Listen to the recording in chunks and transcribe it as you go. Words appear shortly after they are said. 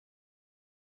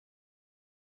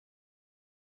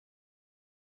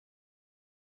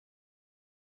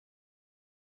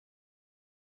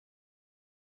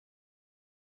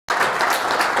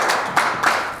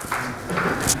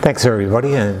Thanks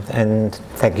everybody, and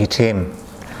thank you, Tim.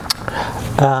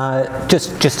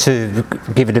 Just to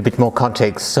give it a bit more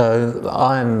context, so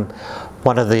I'm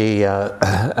one of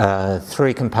the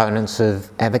three components of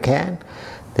AMHOCN.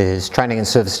 There's training and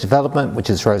service development,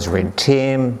 which is Rosemary and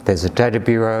Tim. There's a data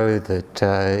bureau that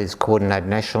is coordinated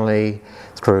nationally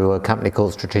through a company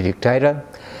called Strategic Data.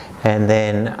 And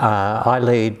then I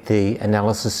lead the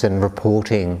analysis and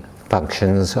reporting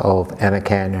functions of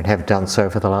AMHOCN and have done so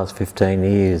for the last 15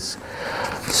 years.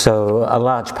 So a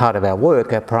large part of our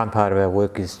work, our prime part of our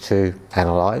work, is to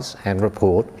analyse and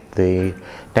report the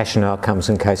national outcomes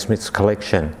and Casemix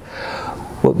collection.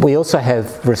 We also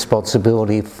have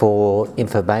responsibility for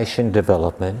information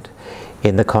development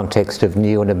in the context of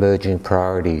new and emerging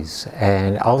priorities,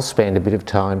 and I'll spend a bit of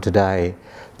time today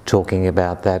talking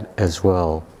about that as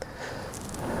well.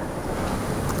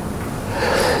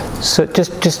 So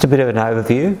just a bit of an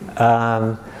overview.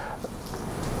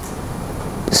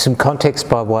 Some context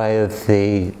by way of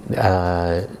the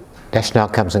National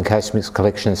Outcomes and Casemix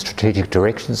Collection Strategic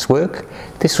Directions work.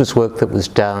 This was work that was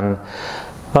done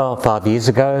 5 years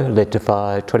ago, led to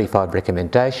 25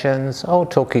 recommendations. I'll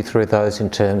talk you through those in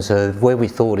terms of where we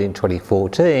thought in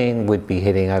 2014 we'd be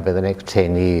heading over the next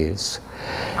 10 years.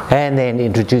 And then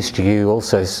introduce to you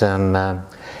also some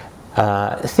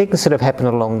things that have happened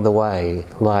along the way,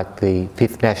 like the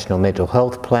 5th National Mental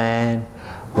Health Plan,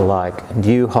 like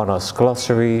new HONOS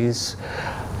glossaries,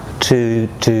 to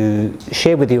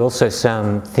share with you also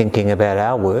some thinking about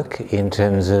our work in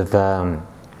terms of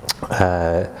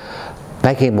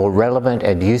making more relevant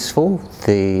and useful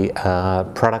the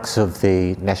products of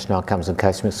the National Outcomes and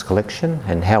Casemix collection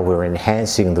and how we're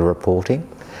enhancing the reporting.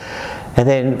 And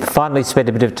then finally spend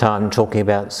a bit of time talking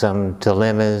about some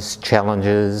dilemmas,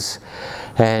 challenges,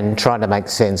 and trying to make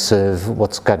sense of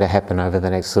what's going to happen over the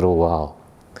next little while.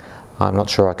 I'm not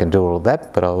sure I can do all of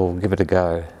that, but I'll give it a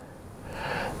go.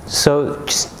 So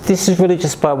this is really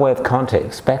just by way of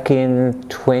context. Back in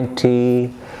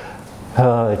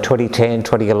 2010,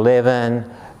 2011,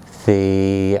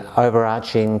 the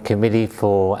overarching committee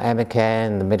for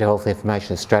AMHOCN, the Mental Health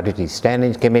Information Strategy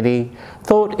Standing Committee,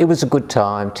 thought it was a good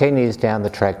time, 10 years down the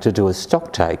track, to do a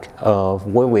stock take of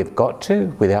where we've got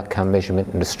to with outcome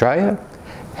measurement in Australia,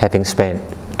 having spent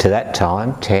to that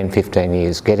time 10, 15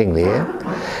 years getting there,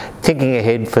 thinking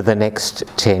ahead for the next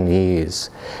 10 years.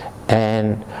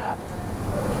 And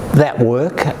that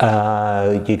work,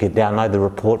 you could download the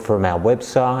report from our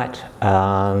website,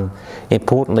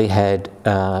 importantly had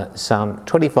some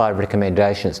 25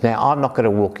 recommendations. Now, I'm not going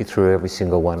to walk you through every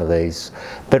single one of these,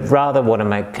 but rather want to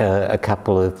make a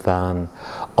couple of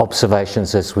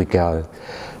observations as we go.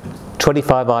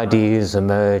 25 ideas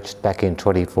emerged back in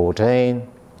 2014,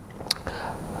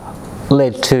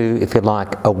 led to, if you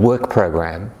like, a work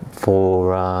program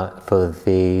for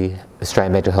the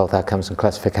Australian Mental Health Outcomes and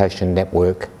Classification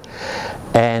Network.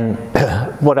 And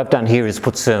what I've done here is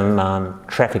put some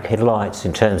traffic headlights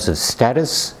in terms of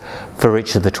status for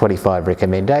each of the 25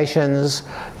 recommendations.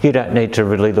 You don't need to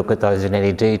really look at those in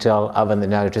any detail other than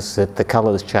notice that the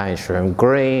colours change from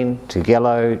green to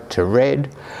yellow to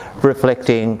red,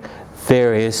 reflecting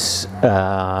various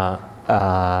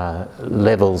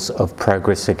levels of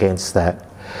progress against that.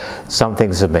 Some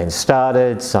things have been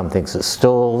started, some things are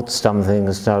stalled, some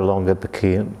things no longer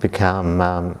become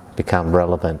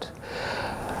relevant.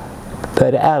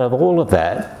 But out of all of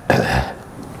that,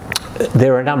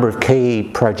 there are a number of key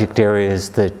project areas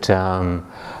that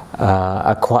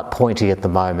are quite pointy at the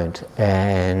moment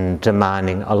and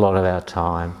demanding a lot of our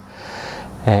time.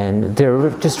 And there are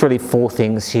just really 4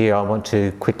 things here I want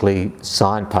to quickly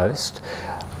signpost,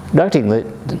 noting that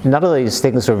none of these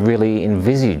things are really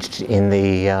envisaged in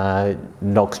the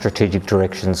NOG Strategic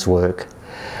Directions work.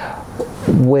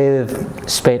 We've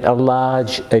spent a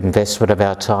large investment of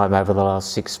our time over the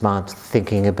last 6 months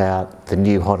thinking about the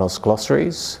new HONOS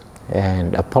glossaries,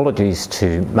 and apologies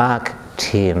to Mark,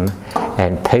 Tim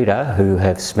and Peter, who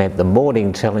have spent the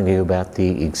morning telling you about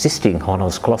the existing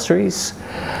HONOS glossaries.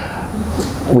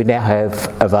 We now have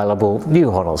available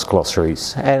new HONOS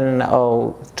glossaries, and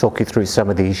I'll talk you through some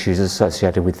of the issues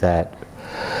associated with that.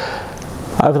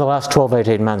 Over the last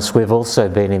 12-18 months, we've also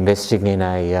been investing in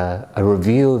a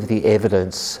review of the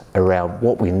evidence around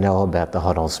what we know about the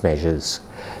HONOS measures.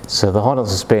 So the HONOS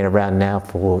has been around now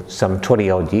for some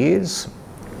 20-odd years,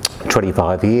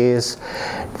 25 years.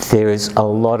 There is a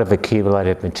lot of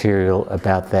accumulated material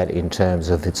about that in terms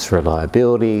of its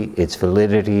reliability, its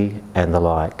validity and the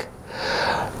like.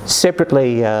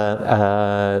 Separately,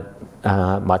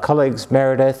 my colleagues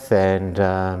Meredith and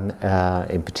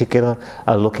in particular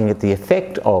are looking at the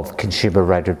effect of consumer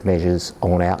rated measures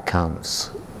on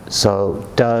outcomes. So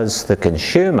does the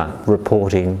consumer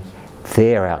reporting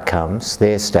their outcomes,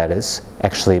 their status,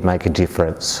 actually make a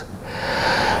difference?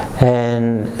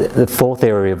 And the fourth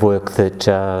area of work that,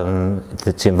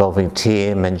 that's involving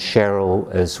Tim and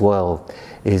Cheryl as well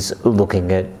is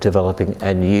looking at developing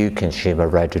a new consumer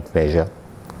rated measure.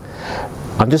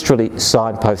 I'm just really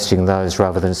signposting those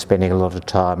rather than spending a lot of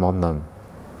time on them.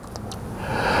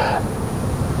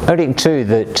 Noting too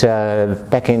that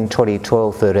back in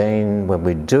 2012-13, when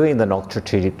we're doing the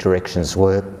non-strategic directions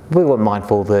work, we were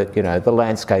mindful that, you know, the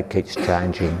landscape keeps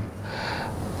changing.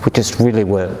 We just really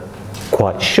weren't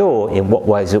quite sure in what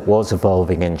ways it was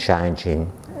evolving and changing.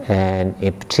 And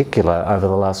in particular, over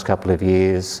the last couple of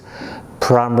years,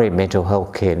 primary mental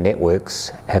health care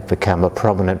networks have become a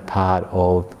prominent part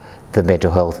of the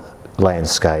mental health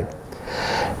landscape.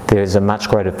 There is a much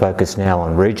greater focus now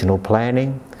on regional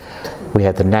planning. We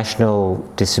have the National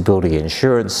Disability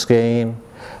Insurance Scheme.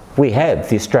 We have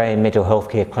the Australian Mental Health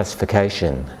Care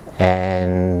Classification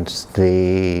and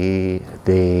the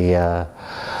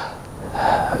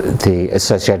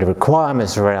associated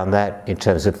requirements around that in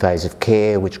terms of phase of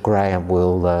care, which Graham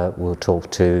will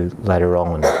talk to later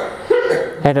on.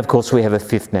 And of course we have a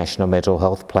 5th National Mental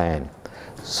Health Plan.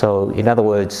 So in other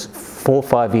words, 4 or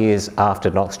 5 years after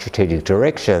NOC strategic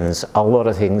directions, a lot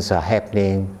of things are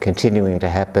happening, continuing to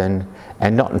happen,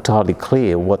 and not entirely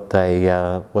clear what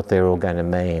they're all going to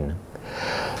mean.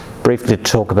 Briefly to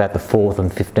talk about the 4th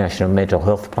and 5th National Mental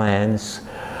Health Plans.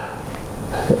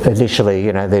 Initially,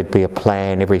 you know, there'd be a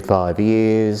plan every 5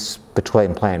 years.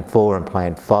 Between Plan 4 and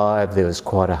Plan 5, there was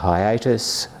quite a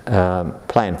hiatus.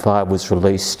 Plan 5 was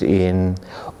released in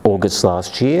August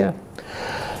last year.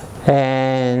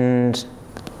 And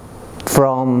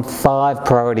from 5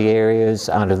 priority areas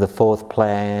under the 4th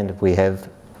plan, we have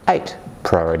 8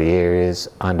 priority areas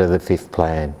under the 5th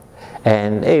plan.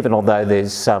 And even although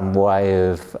there's some way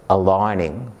of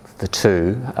aligning the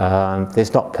two,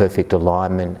 there's not perfect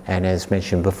alignment, and as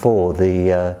mentioned before,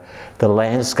 the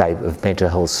landscape of mental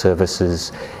health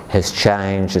services has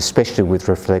changed, especially with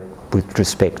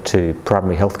respect to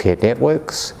primary healthcare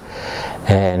networks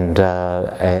and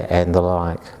the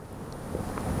like.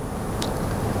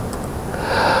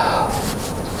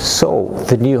 So,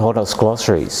 the new HONOS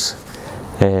glossaries,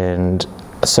 and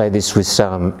I say this with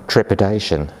some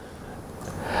trepidation.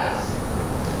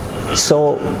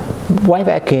 So, way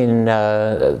back in,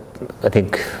 I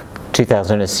think,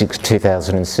 2006,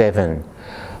 2007,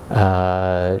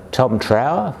 Tom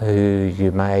Trower, who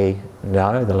you may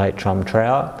know, the late Tom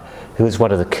Trower, who was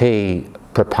one of the key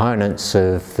proponents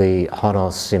of the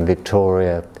HONOS in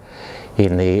Victoria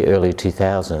in the early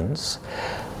 2000s,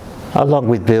 along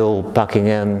with Bill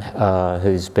Buckingham,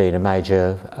 who's been a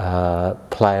major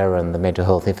player in the mental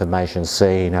health information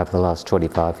scene over the last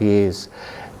 25 years,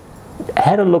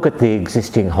 had a look at the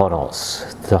existing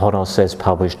HONOS, the HONOS as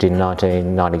published in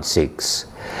 1996.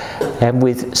 And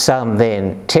with some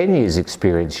then 10 years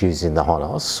experience using the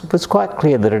HONOS, it was quite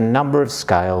clear that a number of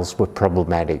scales were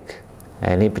problematic.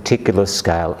 And in particular,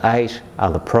 scale 8,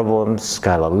 other problems,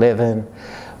 scale 11,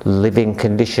 living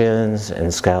conditions,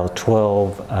 and scale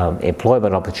 12,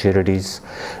 employment opportunities.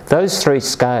 Those 3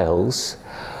 scales,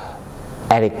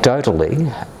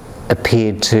 anecdotally,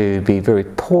 appeared to be very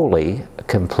poorly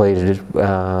completed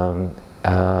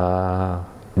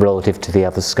relative to the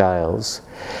other scales.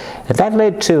 And that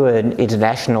led to an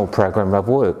international program of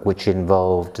work which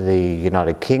involved the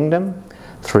United Kingdom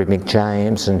through Mick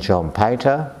James and John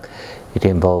Pater. It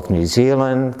involved New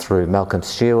Zealand through Malcolm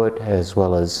Stewart as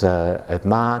well as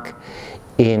Mark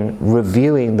in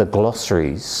reviewing the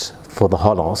glossaries for the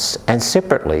HONOS and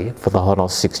separately for the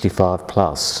HONOS 65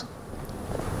 plus.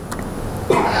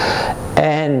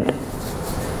 And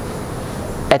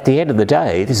at the end of the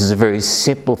day, this is a very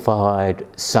simplified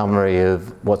summary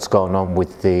of what's gone on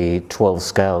with the 12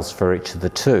 scales for each of the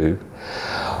 2.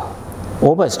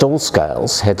 Almost all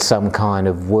scales had some kind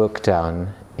of work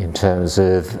done in terms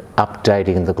of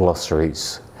updating the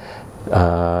glossaries,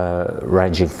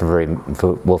 ranging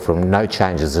from no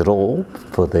changes at all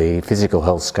for the physical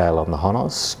health scale on the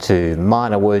HONOS, to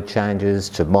minor word changes,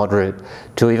 to moderate,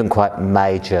 to even quite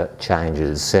major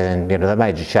changes. And you know, the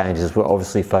major changes were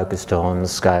obviously focused on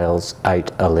scales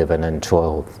 8, 11 and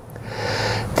 12.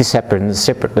 This happened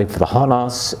separately for the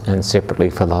HONOS and separately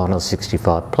for the HONOS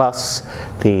 65 plus.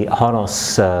 The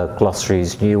HONOS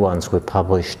glossaries, new ones, were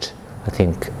published I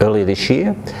think earlier this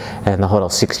year, and the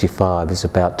HONOS 65 is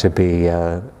about to be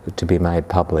made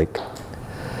public.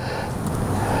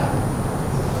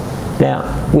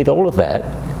 Now, with all of that,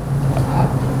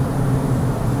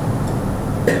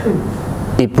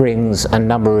 it brings a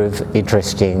number of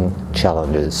interesting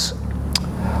challenges.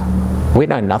 We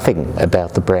know nothing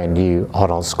about the brand new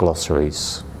HONOS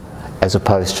glossaries, as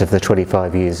opposed to the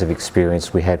 25 years of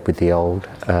experience we had with the old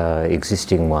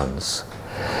existing ones.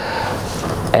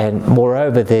 And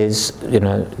moreover, there's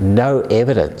no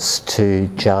evidence to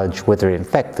judge whether in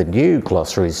fact the new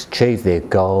glossaries achieve their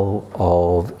goal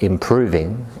of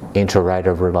improving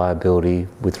inter-rater reliability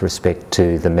with respect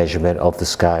to the measurement of the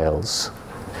scales.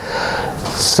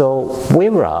 So we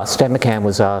were asked, AMHOCN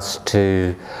was asked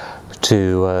to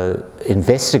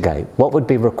investigate what would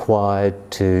be required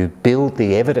to build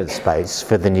the evidence base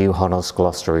for the new HONOS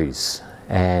glossaries.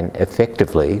 And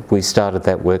effectively, we started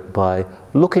that work by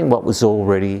looking what was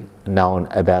already known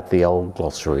about the old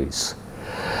glossaries.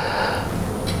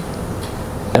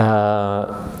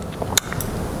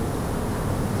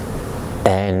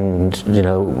 And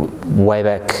way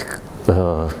back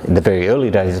in the very early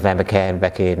days of AMHOCN,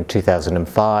 back in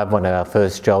 2005, one of our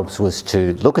first jobs was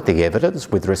to look at the evidence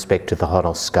with respect to the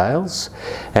HONOS scales,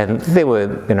 and there were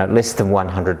less than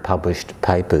 100 published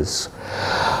papers.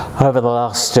 Over the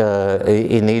last,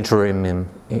 in the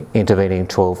intervening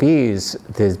 12 years,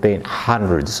 there's been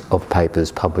hundreds of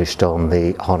papers published on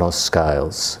the HONOS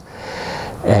scales.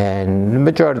 And the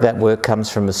majority of that work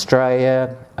comes from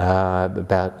Australia,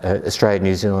 Australia,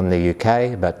 New Zealand, the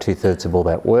UK, about 2/3 of all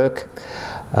that work.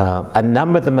 A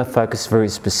number of them are focused very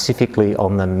specifically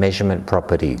on the measurement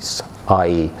properties,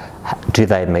 i.e. do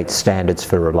they meet standards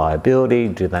for reliability,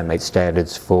 do they meet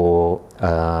standards for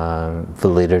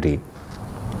validity.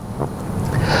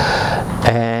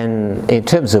 And in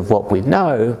terms of what we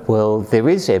know, well, there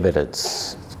is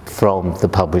evidence from the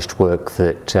published work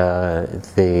that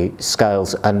the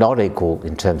scales are not equal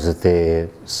in terms of their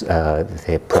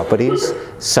properties.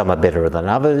 Some are better than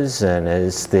others, and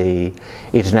as the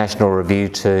international review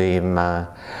team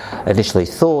initially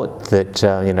thought that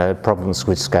problems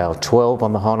with scale 12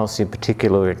 on the HONOS in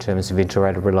particular in terms of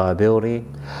inter-rater reliability.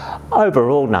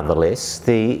 Overall, nonetheless,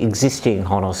 the existing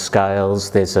HONOS scales,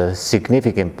 there's a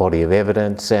significant body of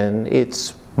evidence, and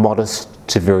it's modest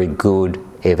to very good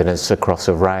evidence across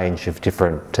a range of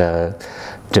different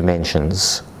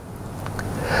dimensions.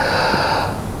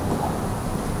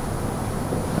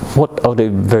 What I'll do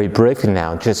very briefly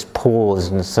now, just pause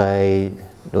and say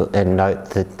and note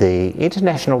that the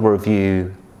international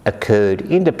review occurred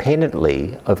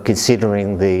independently of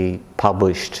considering the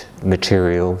published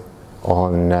material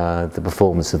on the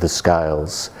performance of the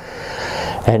scales.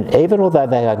 And even although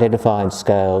they identified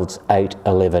scales 8,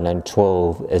 11 and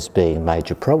 12 as being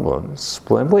major problems,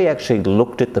 when we actually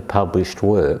looked at the published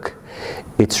work,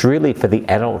 it's really for the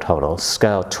adult HONOS,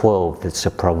 scale 12, that's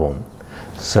a problem.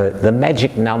 So the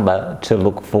magic number to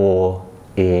look for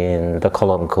in the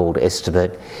column called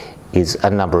estimate is a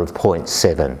number of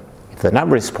 0.7. If the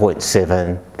number is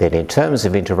 0.7, then in terms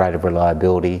of inter-rater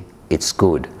reliability, it's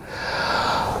good.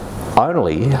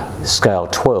 Only scale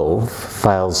 12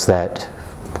 fails that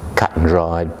cut and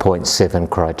dried 0.7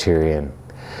 criterion.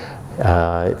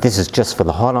 This is just for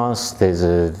the HONOS. There's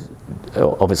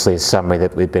obviously a summary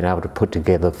that we've been able to put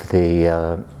together for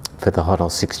the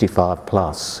HONOS 65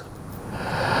 plus.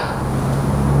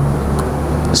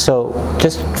 So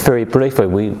just very briefly,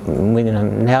 we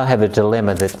now have a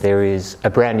dilemma that there is a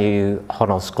brand new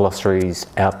HONOS glossaries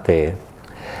out there,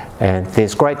 and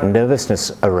there's great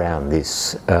nervousness around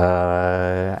this.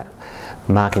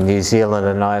 Mark in New Zealand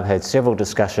and I have had several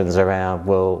discussions around,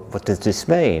 well, what does this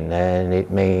mean? And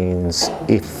it means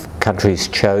if countries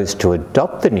chose to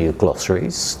adopt the new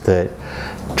glossaries, that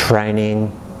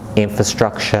training,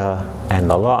 infrastructure and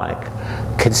the like,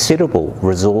 considerable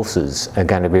resources are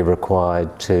going to be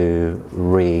required to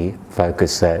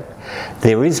refocus that.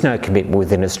 There is no commitment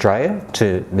within Australia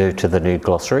to move to the new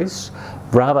glossaries.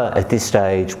 Rather, at this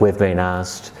stage, we've been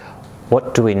asked,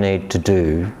 what do we need to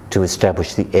do to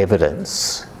establish the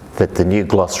evidence that the new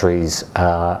glossaries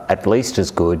are at least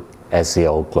as good as the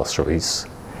old glossaries?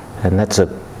 And that's a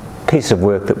piece of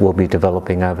work that we'll be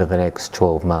developing over the next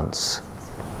 12 months.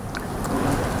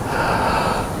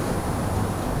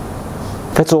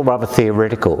 That's all rather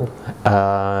theoretical.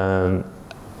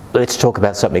 Let's talk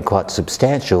about something quite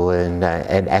substantial and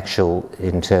actual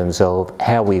in terms of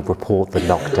how we report the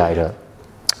NOC data.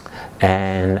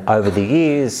 And over the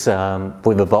years,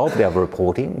 we've evolved our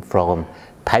reporting from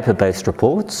paper-based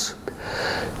reports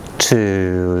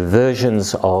to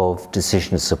versions of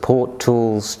decision support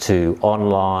tools to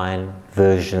online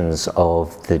versions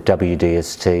of the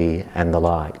WDST and the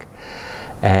like.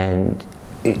 And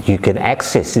you can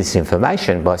access this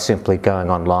information by simply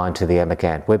going online to the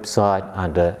AMHOCN website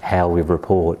under How We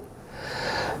Report.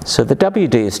 So the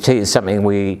WDST is something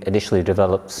we initially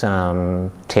developed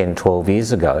some 10, 12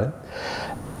 years ago,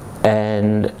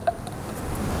 and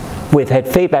We've had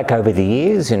feedback over the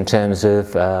years in terms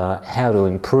of how to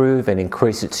improve and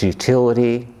increase its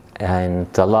utility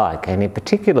and the like, and in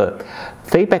particular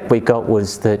feedback we got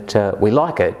was that we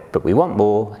like it but we want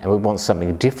more and we want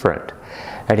something different,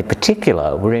 and in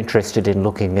particular we're interested in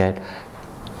looking at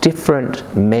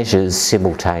different measures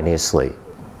simultaneously.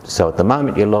 So at the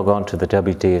moment you log on to the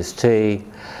WDST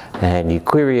and you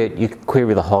query it, you can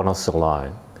query the HONOS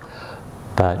alone.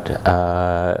 But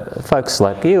folks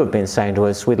like you have been saying to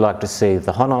us, we'd like to see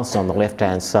the HONOS on the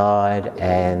left-hand side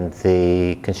and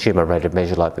the consumer-rated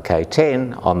measure like the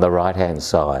K10 on the right-hand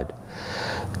side.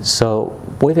 So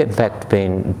we've in fact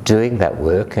been doing that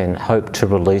work and hope to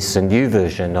release a new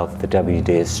version of the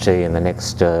WDST in the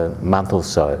next month or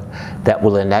so that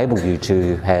will enable you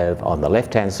to have on the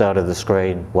left-hand side of the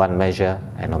screen one measure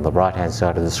and on the right-hand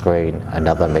side of the screen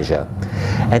another measure.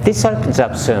 And this opens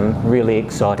up some really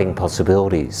exciting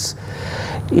possibilities.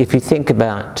 If you think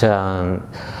about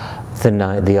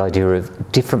the idea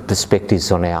of different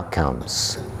perspectives on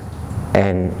outcomes,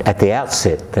 and at the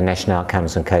outset the National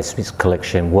Outcomes and Casemix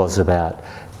collection was about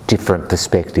different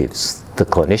perspectives. The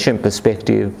clinician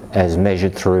perspective as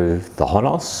measured through the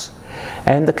HONOS,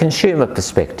 and the consumer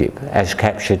perspective as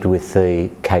captured with the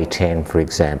K10 for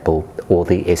example, or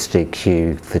the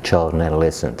SDQ for child and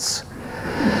adolescents.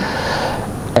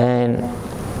 And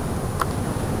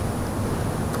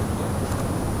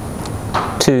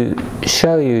to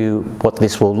show you what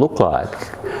this will look like,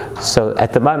 so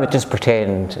at the moment just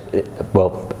pretend,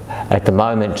 well at the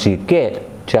moment you get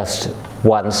just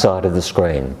one side of the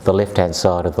screen, the left hand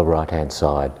side of the right hand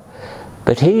side.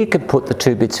 But here you can put the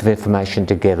two bits of information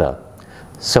together.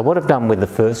 So what I've done with the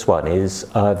first one is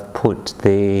I've put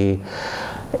the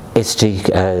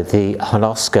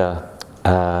HONOSCA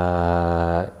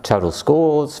total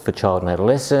scores for child and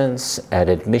adolescents at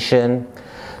admission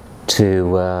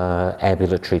to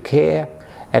ambulatory care,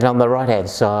 and on the right hand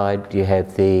side you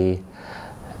have the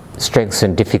strengths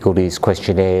and difficulties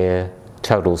questionnaire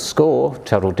total score,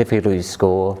 total difficulty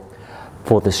score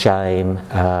for the same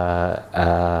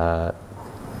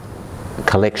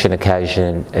collection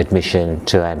occasion admission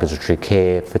to ambulatory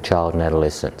care for child and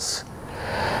adolescents.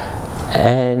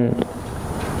 And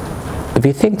if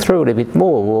you think through it a bit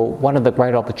more, well, one of the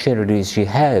great opportunities you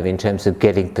have in terms of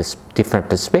getting different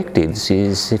perspectives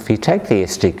is if you take the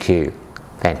SDQ,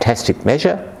 fantastic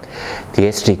measure. The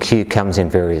SDQ comes in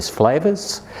various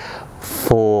flavours.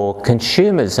 For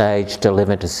consumers aged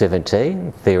 11 to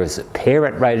 17, there is a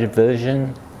parent-rated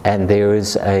version and there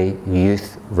is a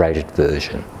youth-rated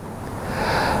version.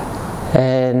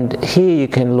 And here you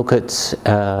can look at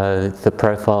the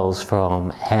profiles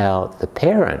from how the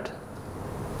parent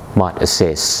might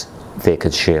assess their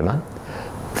consumer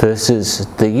versus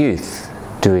the youth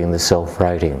doing the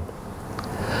self-rating.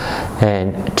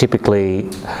 And typically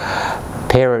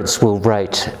parents will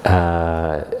rate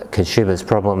consumers'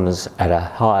 problems at a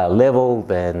higher level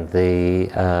than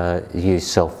the youth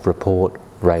self-report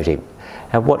rating.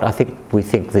 And what we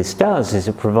think this does is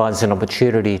it provides an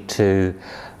opportunity to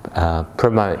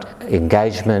promote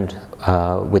engagement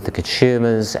with the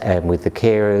consumers and with the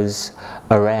carers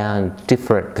around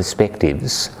different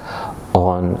perspectives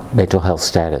on mental health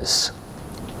status.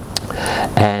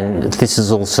 And this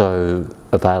is also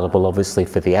available obviously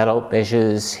for the adult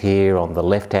measures. Here on the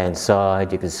left hand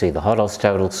side you can see the HONOS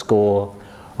total score.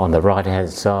 On the right hand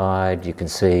side you can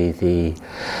see the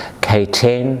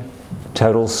K10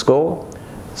 total score.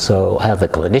 So how the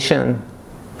clinician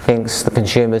thinks the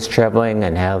consumer is travelling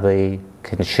and how the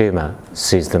consumer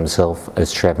sees themselves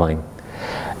as travelling.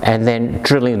 And then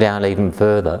drilling down even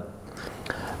further,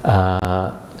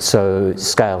 so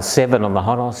scale 7 on the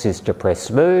HONOS is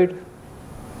depressed mood,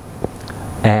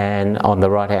 and on the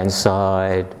right hand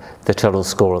side the total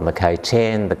score on the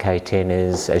K10. The K10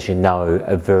 is, as you know,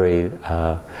 a very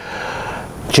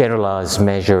generalised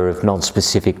measure of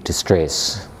non-specific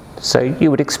distress. So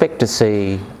you would expect to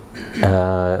see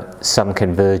some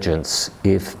convergence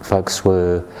if folks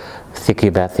were thinking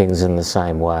about things in the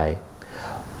same way.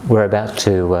 We're about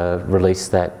to release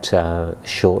that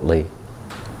shortly.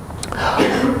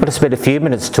 I'm going to spend a few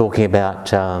minutes talking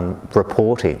about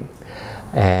reporting,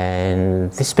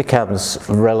 and this becomes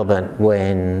relevant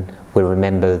when we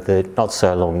remember that not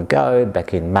so long ago,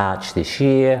 back in March this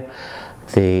year,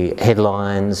 the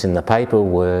headlines in the paper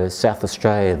were South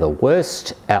Australia, the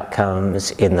worst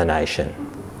outcomes in the nation.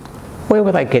 Where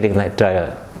were they getting that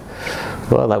data?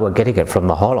 Well, they were getting it from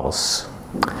the HONOS.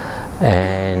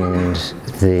 And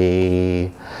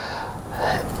the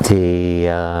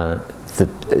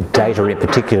data in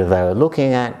particular they were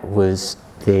looking at was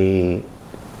the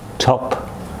top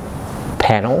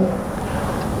panel.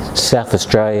 South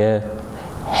Australia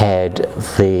had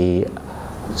the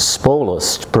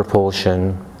smallest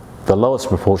proportion, the lowest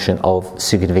proportion of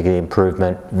significant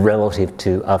improvement relative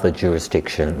to other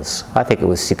jurisdictions. I think it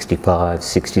was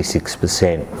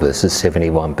 65–66% versus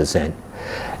 71%.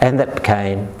 And that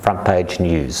became front page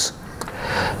news.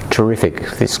 Terrific.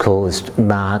 This caused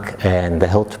Mark and the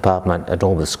health department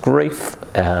enormous grief.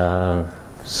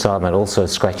 Simon also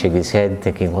scratching his head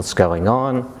thinking, what's going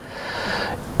on?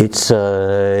 It's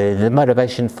the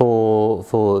motivation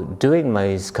for doing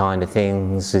these kind of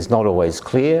things is not always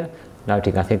clear.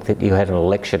 Noting, I think, that you had an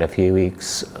election a few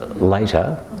weeks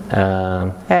later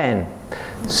and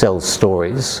sells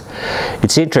stories.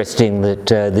 It's interesting that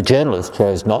the journalist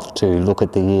chose not to look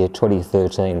at the year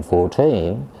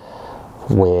 2013-14,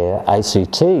 where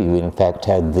ACT in fact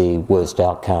had the worst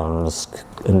outcomes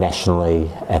nationally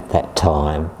at that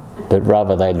time, but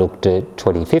rather they looked at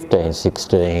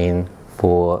 2015-16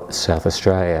 for South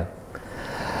Australia.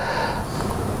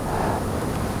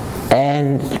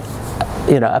 And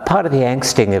you know, a part of the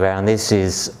angsting around this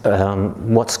is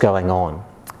what's going on.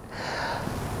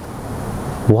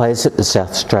 Why is it that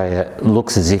South Australia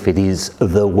looks as if it is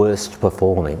the worst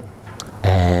performing?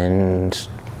 And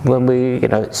when we, you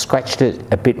know, scratched it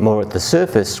a bit more at the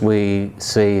surface, we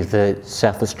see that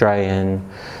South Australian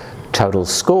total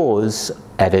scores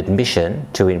at admission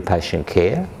to inpatient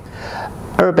care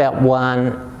are about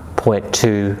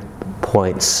 1.2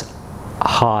 points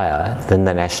higher than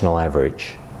the national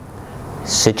average,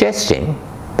 suggesting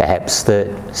perhaps that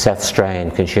South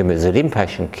Australian consumers at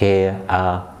inpatient care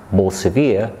are more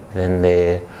severe than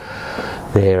their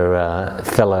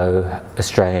fellow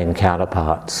Australian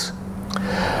counterparts.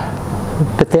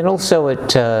 But then also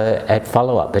at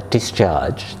follow-up, at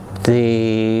discharge,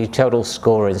 the total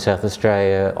score in South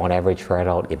Australia on average for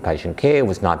adult inpatient care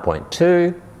was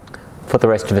 9.2, for the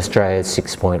rest of Australia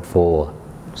 6.4.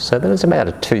 So there was about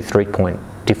a 2–3 point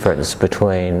difference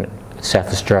between South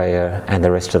Australia and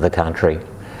the rest of the country.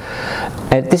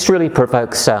 And this really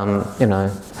provokes some, you know,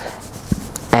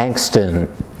 angst and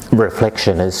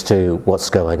reflection as to what's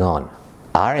going on.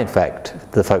 Are in fact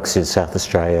the folks in South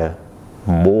Australia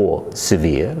more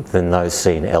severe than those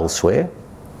seen elsewhere?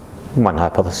 One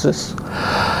hypothesis.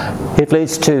 It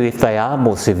leads to, if they are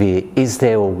more severe, is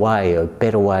there a way, a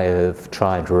better way of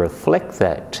trying to reflect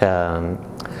that,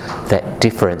 that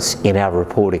difference in our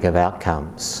reporting of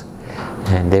outcomes?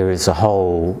 And there is a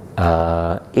whole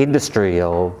industry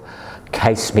of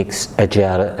Casemix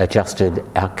adjusted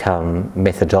outcome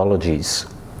methodologies,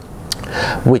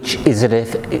 which is,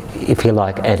 if you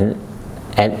like, an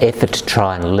effort to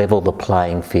try and level the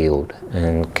playing field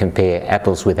and compare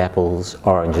apples with apples,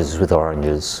 oranges with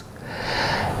oranges.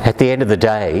 At the end of the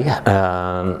day,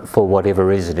 for whatever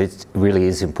reason, it really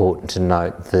is important to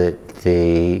note that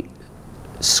the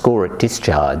score at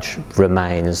discharge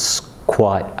remains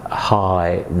quite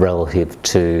high relative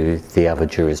to the other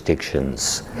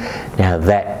jurisdictions. Now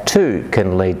that too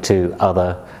can lead to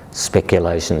other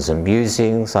speculations and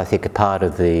musings. I think a part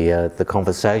of the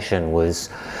conversation was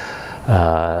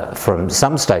from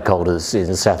some stakeholders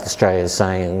in South Australia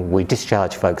saying we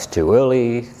discharge folks too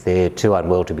early, they're too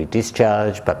unwell to be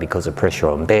discharged, but because of pressure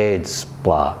on beds,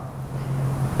 blah.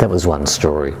 That was one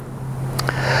story.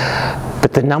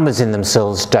 But the numbers in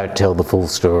themselves don't tell the full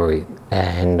story,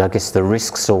 and I guess the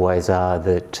risks always are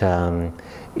that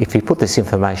if you put this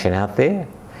information out there,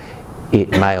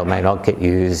 it may or may not get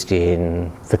used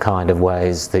in the kind of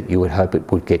ways that you would hope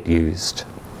it would get used.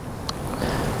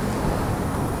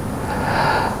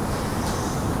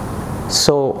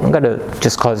 So I'm going to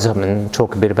just close up and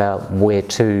talk a bit about where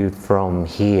to from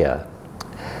here.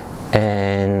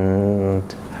 And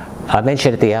I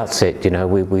mentioned at the outset, you know,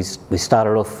 we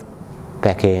started off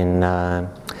back in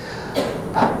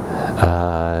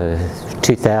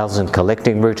 2000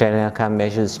 collecting routine outcome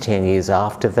measures. 10 years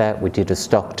after that, we did a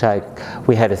stock take.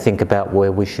 We had to think about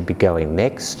where we should be going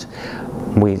next.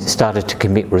 We started to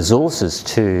commit resources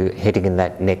to heading in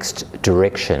that next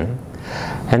direction.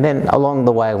 And then along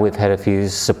the way, we've had a few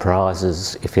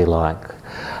surprises, if you like.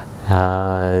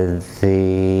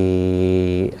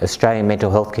 The Australian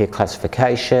Mental Health Care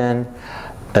Classification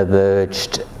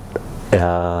emerged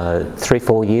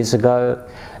 3–4 years ago,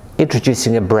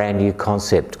 introducing a brand new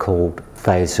concept called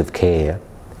phase of care.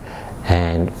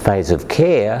 And phase of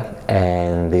care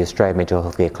and the Australian Mental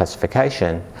Health Care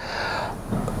Classification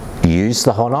use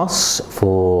the HONOS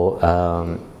for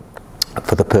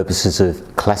the purposes of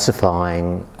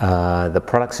classifying the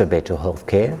products of mental health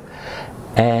care,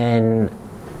 and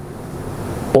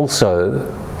also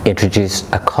introduce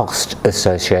a cost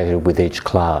associated with each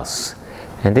class.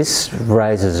 And this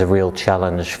raises a real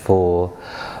challenge for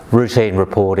routine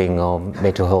reporting on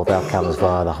mental health outcomes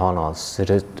via the HONOS.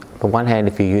 On one hand,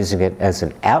 if you're using it as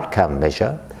an outcome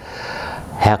measure,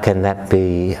 how can that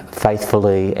be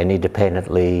faithfully and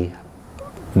independently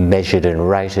measured and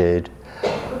rated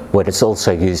when it's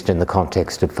also used in the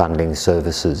context of funding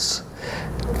services?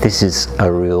 This is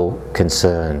a real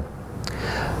concern.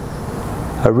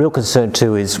 A real concern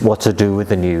too is what to do with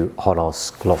the new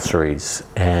HONOS glossaries,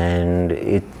 and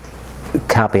it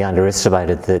can't be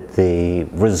underestimated that the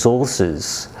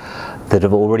resources that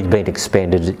have already been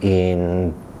expended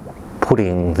in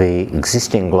putting the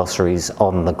existing glossaries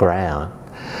on the ground,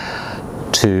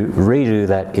 to redo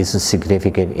that is a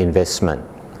significant investment.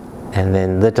 And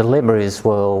then the dilemma is,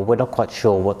 well, we're not quite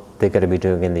sure what they're going to be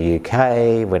doing in the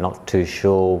UK, we're not too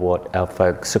sure what our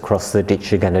folks across the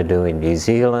ditch are going to do in New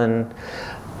Zealand.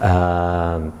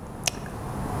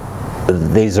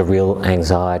 These are real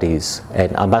anxieties,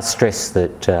 and I must stress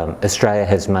that Australia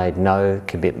has made no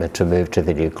commitment to move to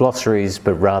the new glossaries,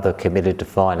 but rather committed to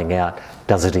finding out,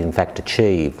 does it in fact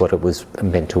achieve what it was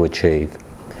meant to achieve?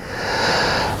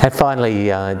 And finally,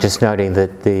 just noting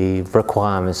that the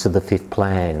requirements of the fifth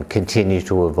plan continue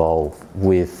to evolve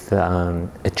with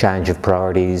a change of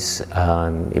priorities,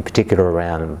 in particular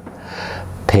around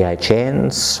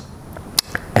PHNs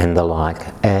and the like.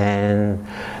 And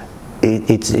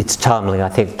it's timely, I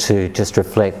think, to just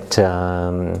reflect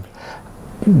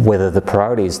whether the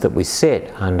priorities that we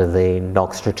set under the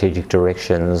NOC strategic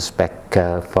directions back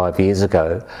 5 years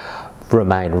ago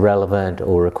remain relevant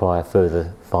or require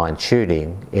further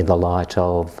fine-tuning in the light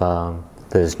of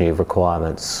those new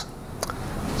requirements.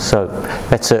 So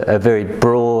that's a very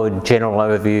broad general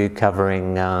overview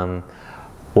covering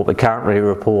what we currently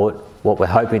report, what we're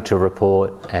hoping to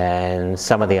report, and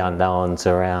some of the unknowns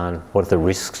around what are the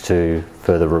risks to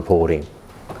further reporting.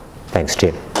 Thanks,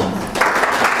 Tim.